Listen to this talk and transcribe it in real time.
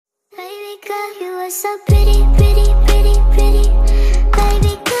are so pretty, pretty, pretty, pretty.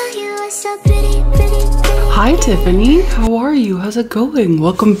 Baby girl, you are so pretty, pretty, pretty. Hi Tiffany, how are you? How's it going?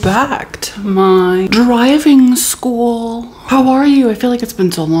 Welcome back to my driving school. How are you? I feel like it's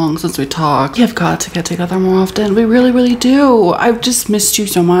been so long since we talked. We have got to get together more often. We really, really do. I've just missed you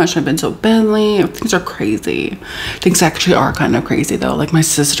so much. I've been so busy. Things are crazy. Things actually are kind of crazy though. Like my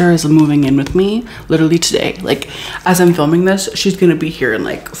sister is moving in with me literally today. Like as I'm filming this, she's gonna be here in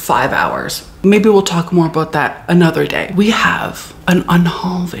like 5 hours. Maybe we'll talk more about that another day. We have an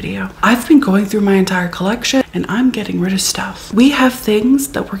unhaul video. I've been going through my entire collection and I'm getting rid of stuff. We have things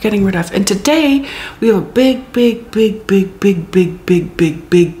that we're getting rid of. And today we have a big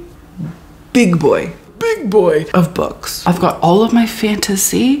boy of books. I've got all of my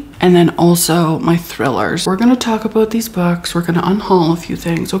fantasy and then also my thrillers. We're gonna talk about these books. We're gonna unhaul a few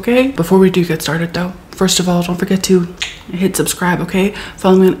things, okay? Before we do get started though, first of all, don't forget to hit subscribe, okay?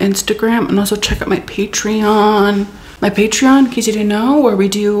 Follow me on Instagram and also check out my Patreon. My Patreon, in case you didn't know, where we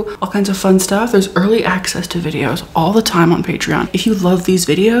do all kinds of fun stuff. There's early access to videos all the time on Patreon. If you love these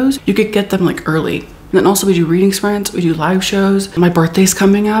videos, you could get them like early. And then also we do reading sprints, we do live shows. My birthday's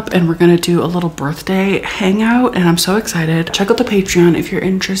coming up and we're gonna do a little birthday hangout and I'm so excited. Check out the Patreon if you're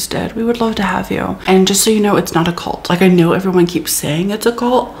interested. We would love to have you. And just so you know, it's not a cult. Like I know everyone keeps saying it's a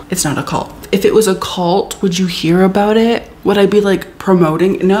cult. It's not a cult. If it was a cult, would you hear about it? Would I be like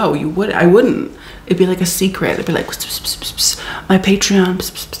promoting? No, you would. I wouldn't. It'd be like a secret. It'd be like my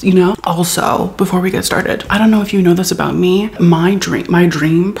Patreon, you know? Also, before we get started, I don't know if you know this about me. My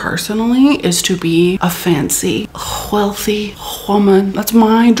dream personally is to be a fancy, wealthy woman. That's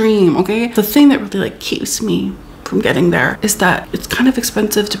my dream, okay? The thing that really like keeps me from getting there is that it's kind of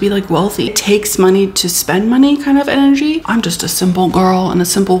expensive to be like wealthy. It takes money to spend money kind of energy. I'm just a simple girl in a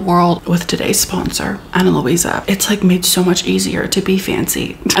simple world. With today's sponsor, Ana Luisa, it's like made so much easier to be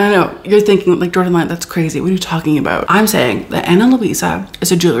fancy. I know you're thinking like, Jordan, that's crazy. What are you talking about? I'm saying that Ana Luisa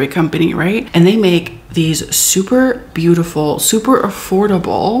is a jewelry company, right? And they make these super beautiful, super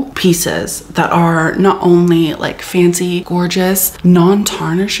affordable pieces that are not only like fancy, gorgeous,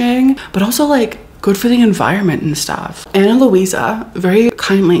 non-tarnishing, but also like good for the environment and stuff. Ana Luisa very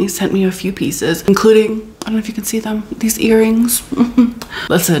kindly sent me a few pieces, including, I don't know if you can see them, these earrings.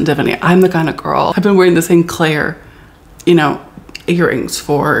 Listen, Tiffany, I'm the kind of girl, I've been wearing the same Claire, you know, earrings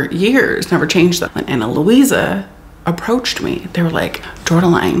for years, never changed them. When Ana Luisa approached me, they were like,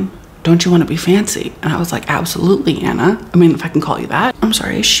 Jordan, don't you want to be fancy? And I was like, absolutely, Anna. I mean, if I can call you that. I'm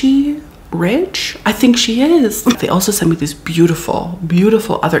sorry, is she rich? I think she is. They also sent me these beautiful,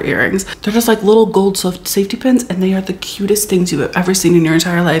 beautiful other earrings. They're just like little gold safety pins and they are the cutest things you have ever seen in your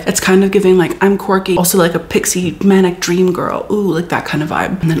entire life. It's kind of giving like I'm quirky, also like a pixie manic dream girl. Ooh, like that kind of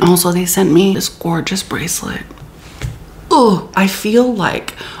vibe. And then also they sent me this gorgeous bracelet. Ooh, I feel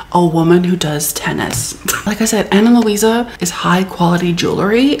like a woman who does tennis. Like I said, Ana Luisa is high quality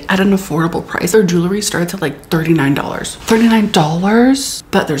jewelry at an affordable price. Their jewelry starts at like $39. $39?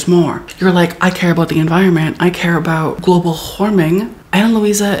 But there's more. You're like, I care about the environment. I care about global warming. Ana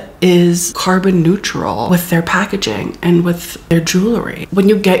Luisa is carbon neutral with their packaging and with their jewelry. When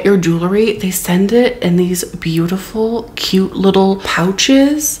you get your jewelry, they send it in these beautiful, cute little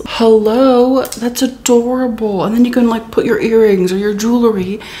pouches. Hello, that's adorable. And then you can like put your earrings or your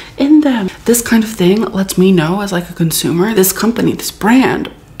jewelry in them. This kind of thing lets me know as like a consumer, this company, this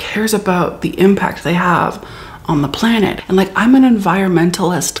brand cares about the impact they have on the planet. And like I'm an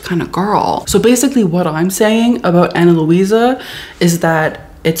environmentalist kind of girl. So basically what I'm saying about Ana Luisa is that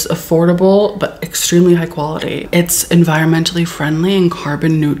it's affordable but extremely high quality. It's environmentally friendly and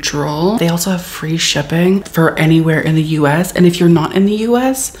carbon neutral. They also have free shipping for anywhere in the US. And if you're not in the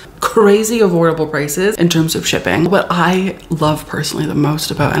US, crazy affordable prices in terms of shipping. What I love personally the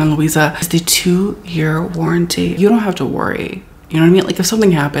most about Ana Luisa is the 2-year warranty. You don't have to worry. You know what I mean? Like if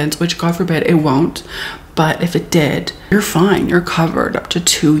something happens, which God forbid it won't, but if it did, you're fine. You're covered up to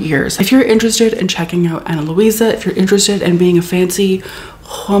 2 years. If you're interested in checking out Ana Luisa, if you're interested in being a fancy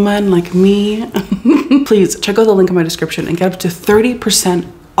woman like me, please check out the link in my description and get up to 30%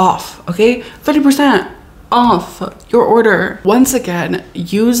 off, okay? 30% off your order. Once again,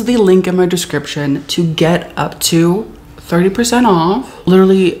 use the link in my description to get up to 30% off.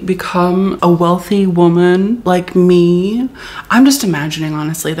 Literally become a wealthy woman like me. I'm just imagining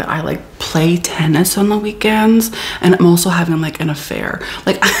honestly that I like play tennis on the weekends and I'm also having like an affair.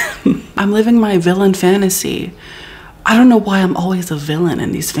 Like I'm living my villain fantasy. I don't know why I'm always a villain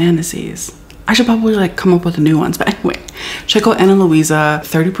in these fantasies. I should probably like come up with new ones, but anyway, check out Ana Luisa,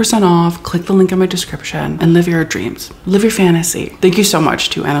 30% off, click the link in my description and live your dreams, live your fantasy. Thank you so much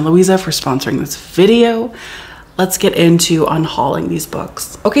to Ana Luisa for sponsoring this video. let's get into unhauling these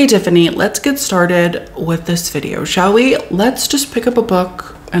books. Okay, Tiffany, let's get started with this video, shall we? Let's just pick up a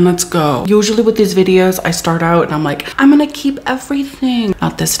book and let's go. Usually with these videos, I start out and I'm like, I'm gonna keep everything.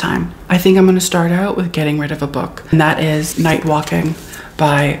 Not this time. I think I'm gonna start out with getting rid of a book, and that is Night Walking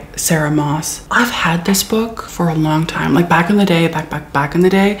by Sarah Moss. I've had this book for a long time. Like back in the day, back in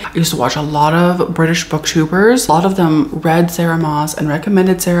the day, I used to watch a lot of British booktubers. A lot of them read Sarah Moss and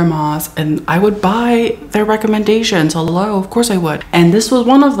recommended Sarah Moss, and I would buy their recommendations. Hello, of course I would. And this was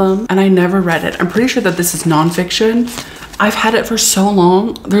one of them, and I never read it. I'm pretty sure that this is nonfiction. I've had it for so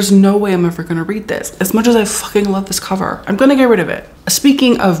long, there's no way I'm ever gonna read this. As much as I fucking love this cover, I'm gonna get rid of it.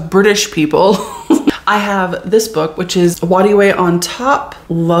 Speaking of British people, I have this book, which is Wadiway on Top.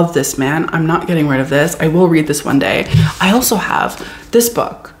 Love this, man. I'm not getting rid of this. I will read this one day. I also have this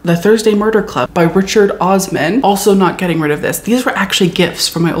book, The Thursday Murder Club by Richard Osman. Also not getting rid of this. These were actually gifts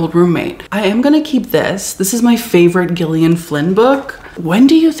from my old roommate. I am gonna keep this. This is my favorite Gillian Flynn book. When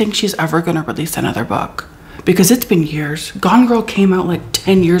do you think she's ever gonna release another book? Because it's been years. Gone Girl came out like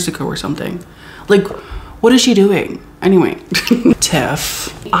 10 years ago or something. Like, what is she doing? Anyway,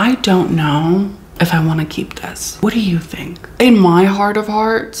 Tiff, I don't know if I want to keep this. What do you think? In my heart of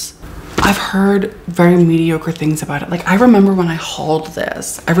hearts, I've heard very mediocre things about it. Like, I remember when I hauled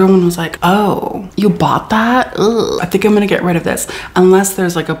this, everyone was like, oh, you bought that? Ugh. I think I'm gonna get rid of this. Unless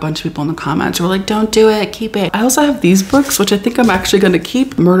there's like a bunch of people in the comments who are like, don't do it, keep it. I also have these books, which I think I'm actually gonna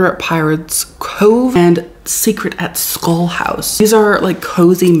keep. Murder at Pirates Cove and Secret at Skull House. These are like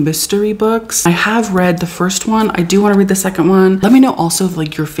cozy mystery books. I have read the first one. I do want to read the second one. Let me know also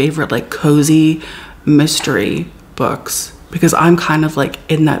like your favorite like cozy mystery books, because I'm kind of like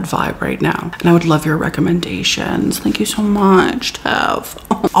in that vibe right now. And I would love your recommendations. Thank you so much,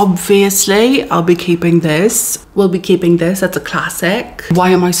 Tev. Obviously, I'll be keeping this. We'll be keeping this. That's a classic.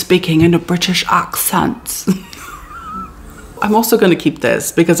 Why am I speaking in a British accent? I'm also gonna keep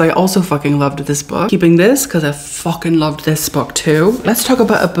this because I also fucking loved this book. Keeping this because I fucking loved this book too. Let's talk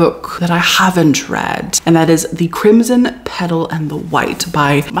about a book that I haven't read, and that is The Crimson Petal and the White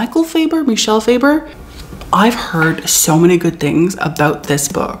by Michel Faber. I've heard so many good things about this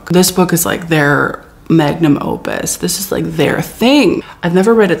book. This book is like their magnum opus. This is like their thing. I've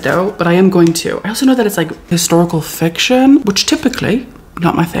never read it though, but I am going to. I also know that it's like historical fiction, which typically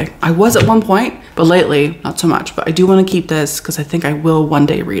not my thing. I was at one point, but lately not so much. But I do want to keep this because I think I will one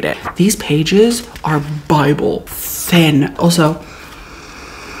day read it. These pages are Bible thin. Also,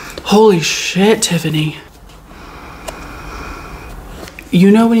 holy shit, Tiffany.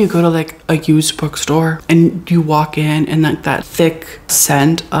 You know when you go to like a used bookstore and you walk in and like that thick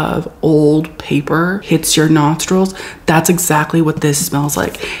scent of old paper hits your nostrils? That's exactly what this smells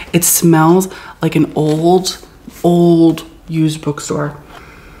like. It smells like an old used bookstore.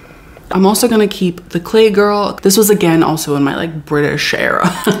 I'm also gonna keep The Clay Girl. This was again also in my like British era.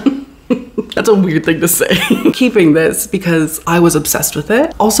 That's a weird thing to say. Keeping this because I was obsessed with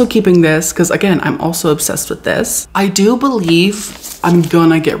it. Also keeping this because again, I'm also obsessed with this. I do believe I'm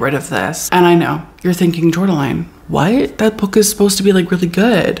gonna get rid of this. And I know you're thinking, Jordaline, what? That book is supposed to be like really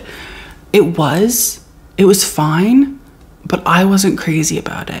good. It was fine, but I wasn't crazy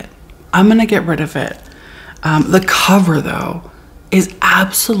about it. I'm gonna get rid of it. The cover though is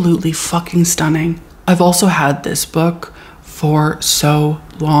absolutely fucking stunning. I've also had this book for so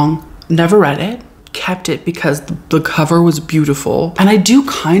long. Never read it, kept it because the cover was beautiful. And I do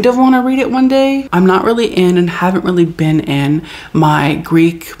kind of want to read it one day. I'm not really in and haven't really been in my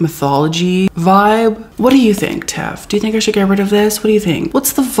Greek mythology vibe. What do you think, Tev? Do you think I should get rid of this? What do you think?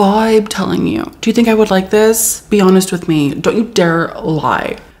 What's the vibe telling you? Do you think I would like this? Be honest with me. Don't you dare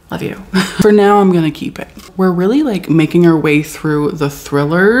lie. Love you. For now, I'm gonna keep it. We're really like making our way through the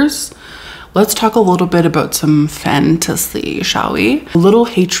thrillers. Let's talk a little bit about some fantasy, shall we? Little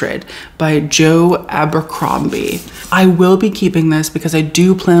Hatred by Joe Abercrombie. I will be keeping this because I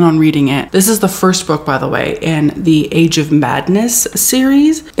do plan on reading it. This is the first book, by the way, in the Age of Madness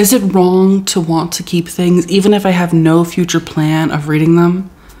series. Is it wrong to want to keep things even if I have no future plan of reading them?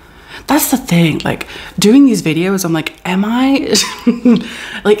 That's the thing, like doing these videos, I'm like, am I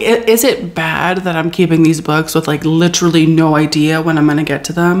like, is it bad that I'm keeping these books with like literally no idea when I'm gonna get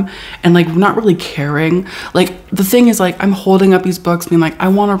to them and like not really caring? Like the thing is like, I'm holding up these books being like, I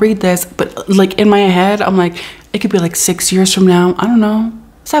want to read this, but like in my head, I'm like, it could be like 6 years from now. I don't know.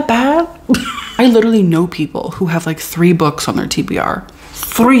 Is that bad? I literally know people who have like 3 books on their TBR.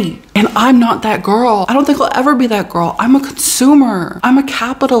 3. And I'm not that girl. I don't think I'll ever be that girl. I'm a consumer. I'm a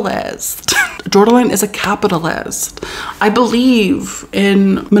capitalist. Jordan is a capitalist. I believe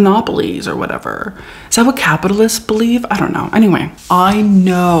in monopolies or whatever. Is that what capitalists believe? I don't know. Anyway, I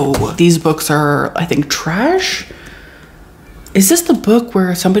know these books are, I think, trash. Is this the book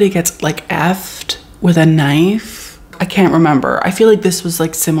where somebody gets like effed with a knife? I can't remember. I feel like this was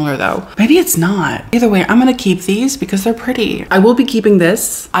like similar though. Maybe it's not. Either way, I'm gonna keep these because they're pretty. I will be keeping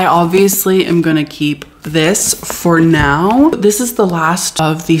this. I obviously am gonna keep this for now. This is the last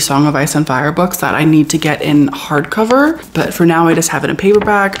of the Song of Ice and Fire books that I need to get in hardcover, but for now I just have it in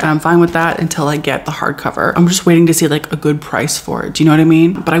paperback and I'm fine with that until I get the hardcover. I'm just waiting to see like a good price for it. Do you know what I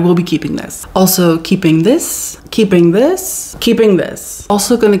mean? But I will be keeping this. Also keeping this, keeping this, keeping this.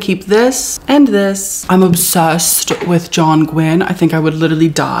 Also gonna keep this and this. I'm obsessed with John Gwynn. I think I would literally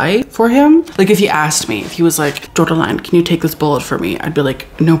die for him. Like if he asked me, if he was like, Jordan, can you take this bullet for me? I'd be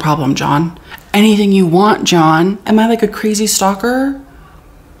like, no problem, John. Anything you want, John. Am I like a crazy stalker?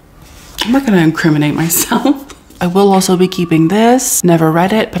 I'm not gonna incriminate myself. I will also be keeping this. Never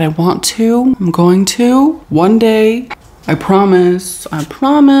read it, but I want to. I'm going to. One day. I promise. I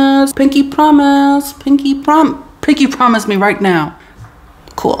promise. Pinky promise. Pinky promise me right now.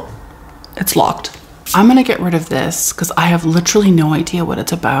 Cool. It's locked. I'm gonna get rid of this because I have literally no idea what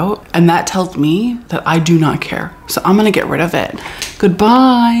it's about. And that tells me that I do not care. So I'm gonna get rid of it.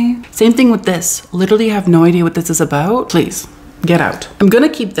 Goodbye. Same thing with this. Literally have no idea what this is about. Please, get out. I'm gonna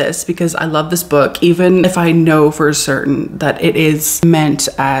keep this because I love this book, even if I know for certain that it is meant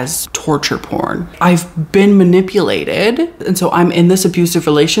as torture porn. I've been manipulated, and so I'm in this abusive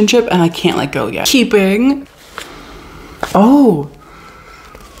relationship and I can't let go yet. Keeping. Oh.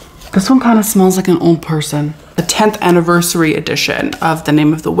 This one kind of smells like an old person. The 10th anniversary edition of The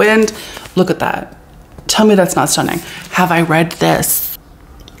Name of the Wind. Look at that. Tell me that's not stunning. Have I read this?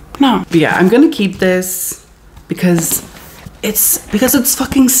 No. But yeah, I'm gonna keep this because it's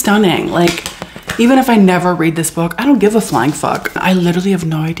fucking stunning. Like, even if I never read this book, I don't give a flying fuck. I literally have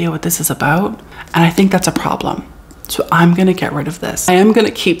no idea what this is about. And I think that's a problem. So I'm gonna get rid of this. I am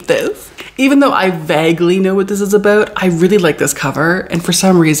gonna keep this. Even though I vaguely know what this is about, I really like this cover. And for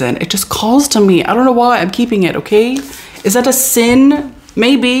some reason, it just calls to me. I don't know why I'm keeping it, okay? Is that a sin?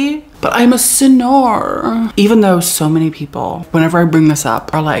 Maybe, but I'm a sinner. Even though so many people, whenever I bring this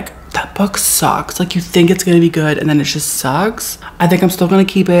up, are like, that book sucks. Like you think it's gonna be good and then it just sucks. I think I'm still gonna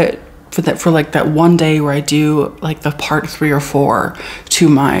keep it for like that one day where I do like the part 3 or 4 to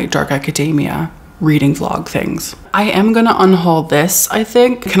my Dark Academia reading vlog things. I am gonna unhaul this, I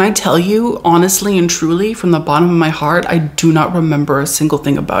think. Can I tell you, honestly and truly, from the bottom of my heart, I do not remember a single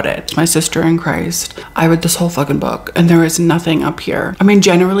thing about it. My sister in Christ, I read this whole fucking book and there is nothing up here. I mean,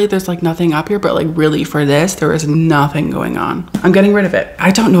 generally there's like nothing up here, but like really for this, there is nothing going on. I'm getting rid of it.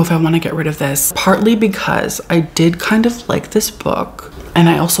 I don't know if I wanna get rid of this, partly because I did kind of like this book and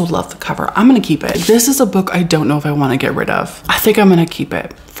I also love the cover. I'm gonna keep it. This is a book I don't know if I wanna get rid of. I think I'm gonna keep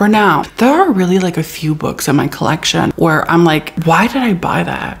it for now. There are really like a few books in my collection where I'm like, why did I buy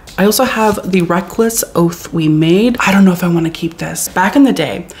that? I also have The Reckless Oath We Made. I don't know if I wanna keep this. Back in the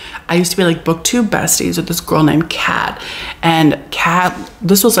day, I used to be like booktube besties with this girl named Kat. And Kat,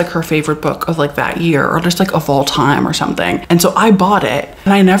 this was like her favorite book of like that year or just like of all time or something. And so I bought it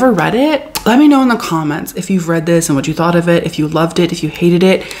and I never read it. Let me know in the comments if you've read this and what you thought of it, if you loved it, if you hated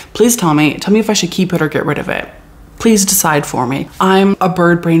it. Please tell me if I should keep it or get rid of it. Please decide for me. I'm a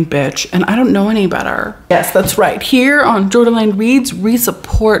bird brain bitch and I don't know any better. Yes, that's right. Here on Jordan Reads, we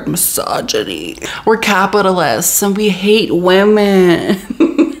support misogyny. We're capitalists and we hate women.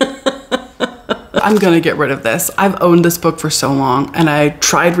 I'm gonna get rid of this. I've owned this book for so long and I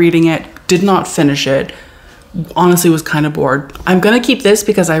tried reading it, did not finish it. Honestly was kind of bored. I'm gonna keep this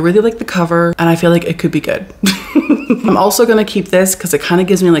because I really like the cover and I feel like it could be good. I'm also gonna keep this because it kind of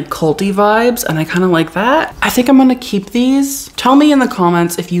gives me like culty vibes and I kind of like that. I think I'm gonna keep these. Tell me in the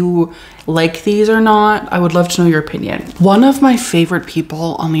comments if you like these or not. I would love to know your opinion. One of my favorite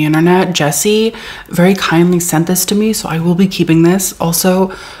people on the internet, Jessie, very kindly sent this to me, so I will be keeping this.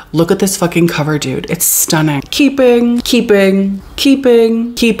 Also, look at this fucking cover, dude. It's stunning. Keeping.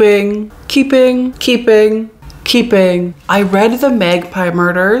 I read The Magpie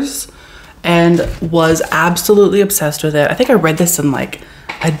Murders and was absolutely obsessed with it. I think I read this in like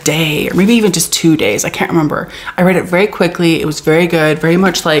a day or maybe even just 2 days. I can't remember. I read it very quickly. It was very good, very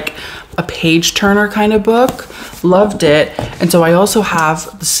much like a page turner kind of book. Loved it. And so I also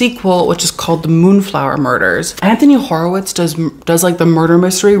have the sequel, which is called The Moonflower Murders. Anthony Horowitz does like the murder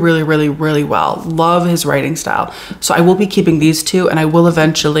mystery really well. Love his writing style. So I will be keeping these two and I will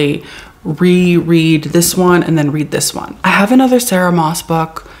eventually reread this one and then read this one. I have another Sarah Moss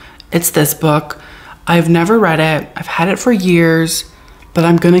book. It's this book. I've never read it. I've had it for years, but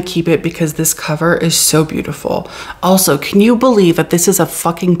I'm gonna keep it because this cover is so beautiful. Also, can you believe that this is a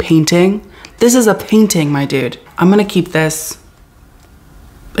fucking painting? This is a painting, my dude. I'm gonna keep this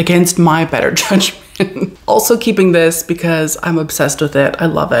against my better judgment. Also keeping this because I'm obsessed with it. I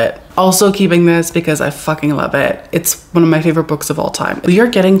love it. Also keeping this because I fucking love it. It's one of my favorite books of all time. We are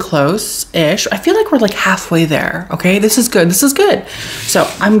getting close-ish. I feel like we're like halfway there, okay? This is good, this is good. So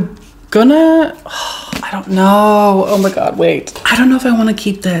I'm gonna, I don't know. Oh my God, wait. I don't know if I wanna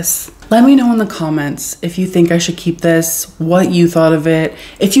keep this. Let me know in the comments if you think I should keep this, what you thought of it,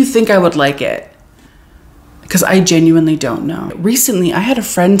 if you think I would like it. Because I genuinely don't know. Recently, I had a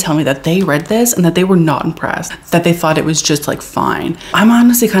friend tell me that they read this and that they were not impressed, that they thought it was just like fine. I'm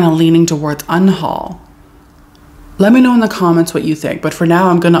honestly kind of leaning towards unhaul. Let me know in the comments what you think, but for now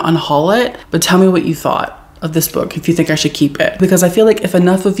I'm gonna unhaul it, but tell me what you thought of this book, if you think I should keep it. Because I feel like if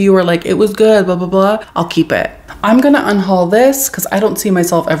enough of you are like, it was good, blah, blah, blah, I'll keep it. I'm gonna unhaul this because I don't see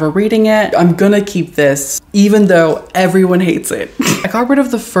myself ever reading it. I'm gonna keep this, even though everyone hates it. I got rid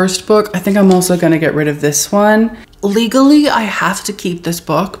of the first book. I think I'm also gonna get rid of this one. Legally, I have to keep this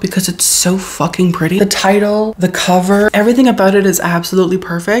book because it's so fucking pretty. The title, the cover, everything about it is absolutely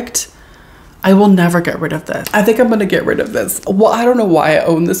perfect. I will never get rid of this. I think I'm gonna get rid of this. Well, I don't know why I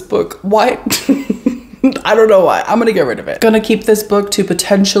own this book. Why? I don't know why. I'm gonna get rid of it. Gonna keep this book to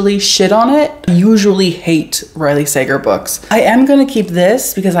potentially shit on it. I usually hate Riley Sager books. I am gonna keep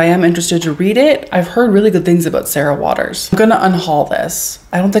this because I am interested to read it. I've heard really good things about Sarah Waters. I'm gonna unhaul this.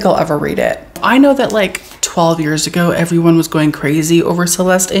 I don't think I'll ever read it. I know that like 12 years ago, everyone was going crazy over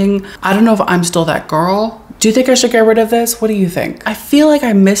Celeste Ng. I don't know if I'm still that girl. Do you think I should get rid of this? What do you think? I feel like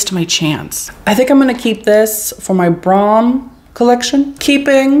I missed my chance. I think I'm gonna keep this for my Brahm collection.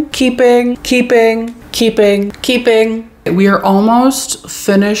 Keeping. We are almost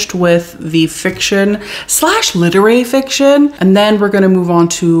finished with the fiction / literary fiction, and then we're gonna move on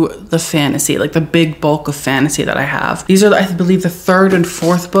to the fantasy, like the big bulk of fantasy that I have. These are, I believe, the 3rd and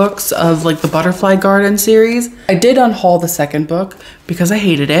 4th books of like the Butterfly Garden series. I did unhaul the 2nd book because I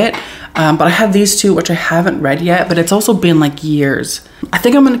hated it, but I have these 2 which I haven't read yet, but it's also been like years. I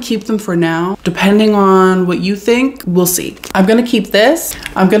think I'm gonna keep them for now. Depending on what you think, we'll see. I'm gonna keep this.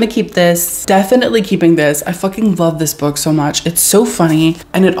 I'm gonna keep this. Definitely keeping this. I fucking love this book so much. It's so funny,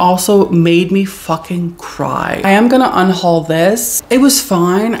 and it also made me fucking cry. I am gonna unhaul this. It was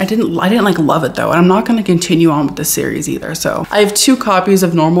fine. I didn't like love it though, and I'm not gonna continue on with the series either. So I have 2 copies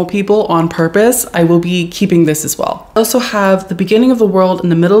of Normal People on purpose. I will be keeping this as well. I also have The Beginning of the World in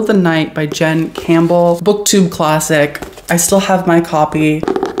the Middle of the Night by Jen Campbell, BookTube classic. I still have my copy.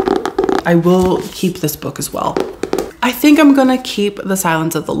 I will keep this book as well. I think I'm gonna keep The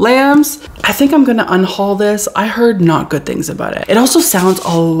Silence of the Lambs. I think I'm gonna unhaul this. I heard not good things about it. It also sounds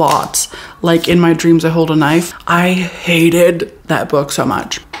a lot like In My Dreams I Hold a Knife. I hated that book so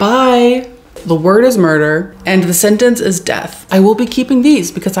much. Bye. The word is murder and the sentence is death. I will be keeping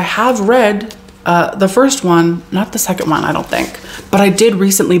these because I have read the first one, not the second one, I don't think. But I did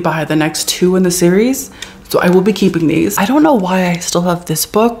recently buy the next 2 in the series, so I will be keeping these. I don't know why I still have this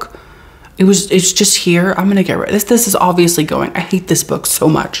book. It's just here. I'm gonna get rid of this. This is obviously going. I hate this book so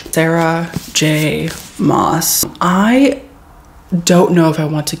much. Sarah J. Moss. I don't know if I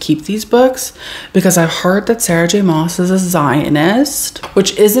want to keep these books because I've heard that Sarah J. Moss is a Zionist,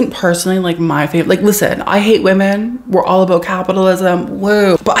 which isn't personally like my favorite. Like, listen, I hate women. We're all about capitalism.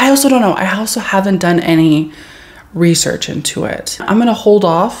 Woo. But I also don't know. I also haven't done any research into it. I'm gonna hold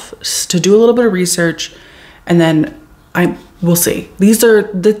off to do a little bit of research, and then we'll see. This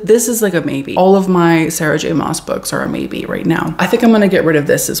is like a maybe. All of my Sarah J. Moss books are a maybe right now. I think I'm gonna get rid of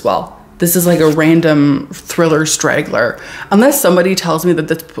this as well. This is like a random thriller straggler. Unless somebody tells me that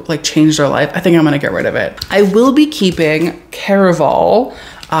this like changed their life, I think I'm gonna get rid of it. I will be keeping Caraval,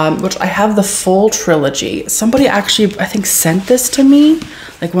 which I have the full trilogy. Somebody actually, I think, sent this to me.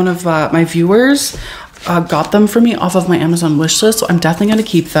 Like one of my viewers got them for me off of my Amazon wish list, so I'm definitely gonna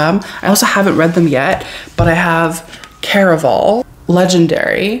keep them. I also haven't read them yet, but I have Caraval,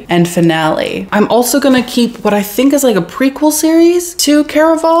 Legendary, and Finale. I'm also gonna keep what I think is like a prequel series to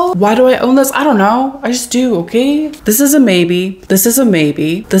Caraval. Why do I own this? I don't know. I just do, okay? This is a maybe. This is a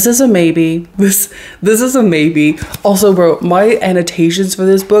maybe. This is a maybe. This is a maybe. Also, bro, my annotations for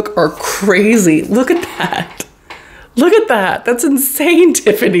this book are crazy. Look at that. Look at that. That's insane,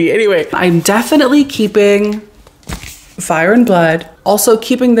 Tiffany. Anyway, I'm definitely keeping Fire and Blood. Also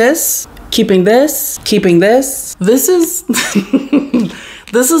keeping this. Keeping this. This is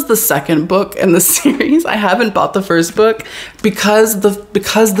This is the second book in the series. I haven't bought the first book because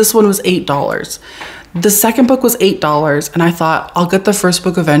this one was $8. The second book was $8 and I thought I'll get the first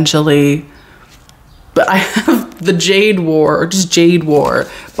book eventually. But I have the Jade War, or just Jade War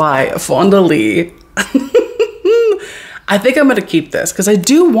by Fonda Lee. I think I'm gonna keep this because I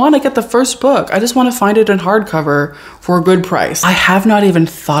do want to get the first book. I just want to find it in hardcover for a good price. I have not even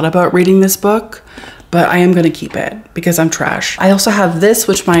thought about reading this book, but I am gonna keep it because I'm trash. I also have this,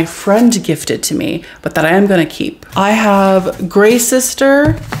 which my friend gifted to me, but that I am gonna keep. I have Gray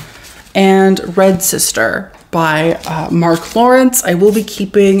Sister and Red Sister by Mark Lawrence. I will be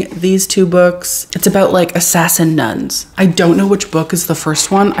keeping these two books. It's about like assassin nuns. I don't know which book is the first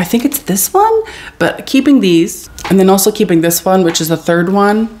one. I think it's this one, but keeping these, and then also keeping this one, which is the third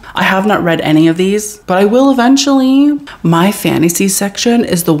one. I have not read any of these, but I will eventually. My fantasy section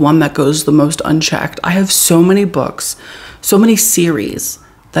is the one that goes the most unchecked. I have so many books, so many series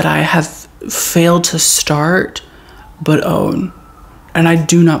that I have failed to start but own. And I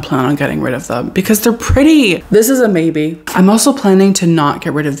do not plan on getting rid of them because they're pretty. This is a maybe. I'm also planning to not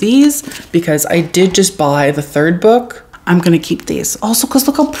get rid of these because I did just buy the third book. I'm gonna keep these. Also, because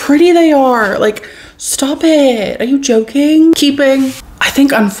look how pretty they are. Like, stop it. Are you joking? Keeping. I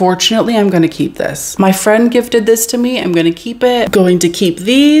think unfortunately I'm gonna keep this. My friend gifted this to me. I'm gonna keep it. Going to keep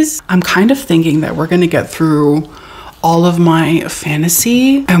these. I'm kind of thinking that we're gonna get through all of my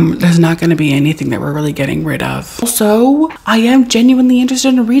fantasy and there's not going to be anything that we're really getting rid of. Also, I am genuinely interested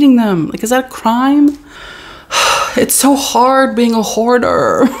in reading them. Like, is that a crime? It's so hard being a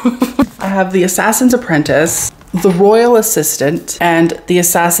hoarder. I have The Assassin's Apprentice, The Royal Assistant, and The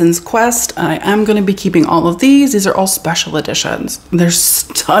Assassin's Quest. I am going to be keeping all of these. These are all special editions. They're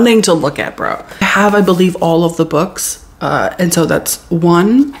stunning to look at, bro. I have, I believe, all of the books. And so that's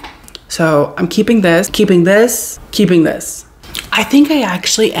one. So I'm keeping this, keeping this, keeping this. I think I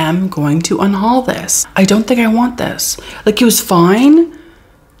actually am going to unhaul this. I don't think I want this. Like, it was fine,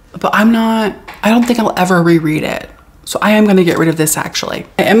 but I don't think I'll ever reread it. So I am gonna get rid of this actually.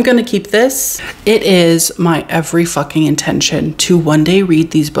 I am gonna keep this. It is my every fucking intention to one day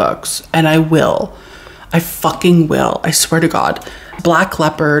read these books, and I will. I fucking will, I swear to God. Black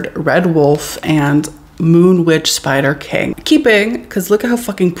Leopard, Red Wolf, and Moon Witch Spider King. Keeping, because look at how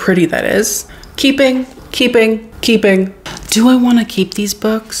fucking pretty that is. Keeping, keeping, keeping. Do I want to keep these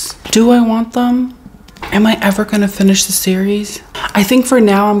books? Do I want them? Am I ever going to finish the series? I think for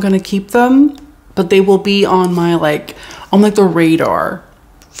now I'm going to keep them, but they will be on my on the radar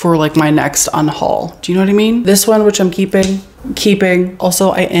for like my next unhaul. Do you know what I mean? This one, which I'm keeping, keeping. Also,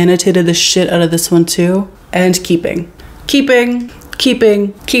 I annotated the shit out of this one too, and keeping, keeping.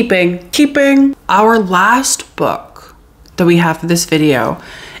 Keeping, keeping, keeping. Our last book that we have for this video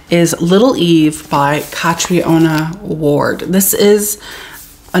is Little Eve by Catriona Ward. This is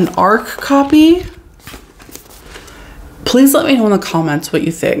an ARC copy. Please let me know in the comments what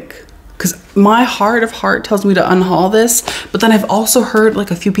you think, because my heart of heart tells me to unhaul this, but then I've also heard like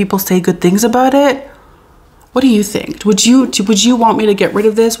a few people say good things about it. What do you think? Would you want me to get rid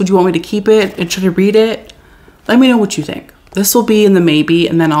of this? Would you want me to keep it and try to read it? Let me know what you think. This will be in the maybe,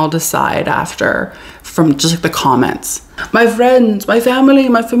 and then I'll decide after from just like the comments. My friends, my family,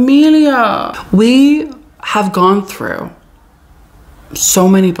 my familia. We have gone through so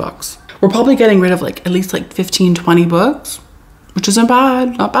many books. We're probably getting rid of like at least like 15, 20 books, which isn't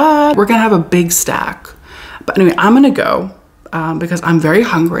bad, not bad. We're gonna have a big stack. But anyway, I'm gonna go because I'm very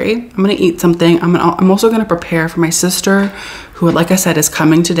hungry. I'm gonna eat something. I'm also gonna prepare for my sister who, like I said, is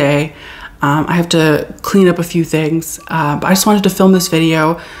coming today. I have to clean up a few things, but I just wanted to film this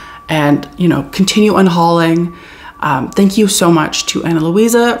video and, you know, continue unhauling. Thank you so much to Ana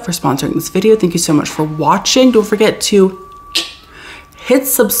Luisa for sponsoring this video. Thank you so much for watching. Don't forget to hit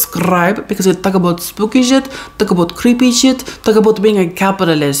subscribe because we talk about spooky shit, talk about creepy shit, talk about being a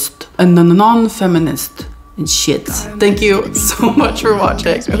capitalist and a non-feminist and shit. Thank you so much for watching.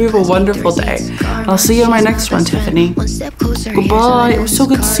 I hope you have a wonderful day. I'll see you in my next one, Tiffany. Goodbye. It was so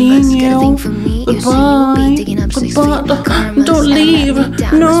good seeing you. Goodbye. Goodbye. Don't leave.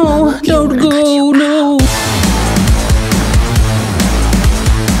 No, don't go. No.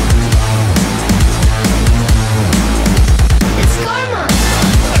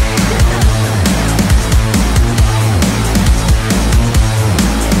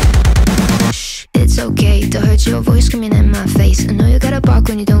 Your voice screaming in my face. I know you gotta bark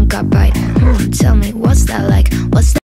when you don't got bite. Tell me, what's that like? What's that?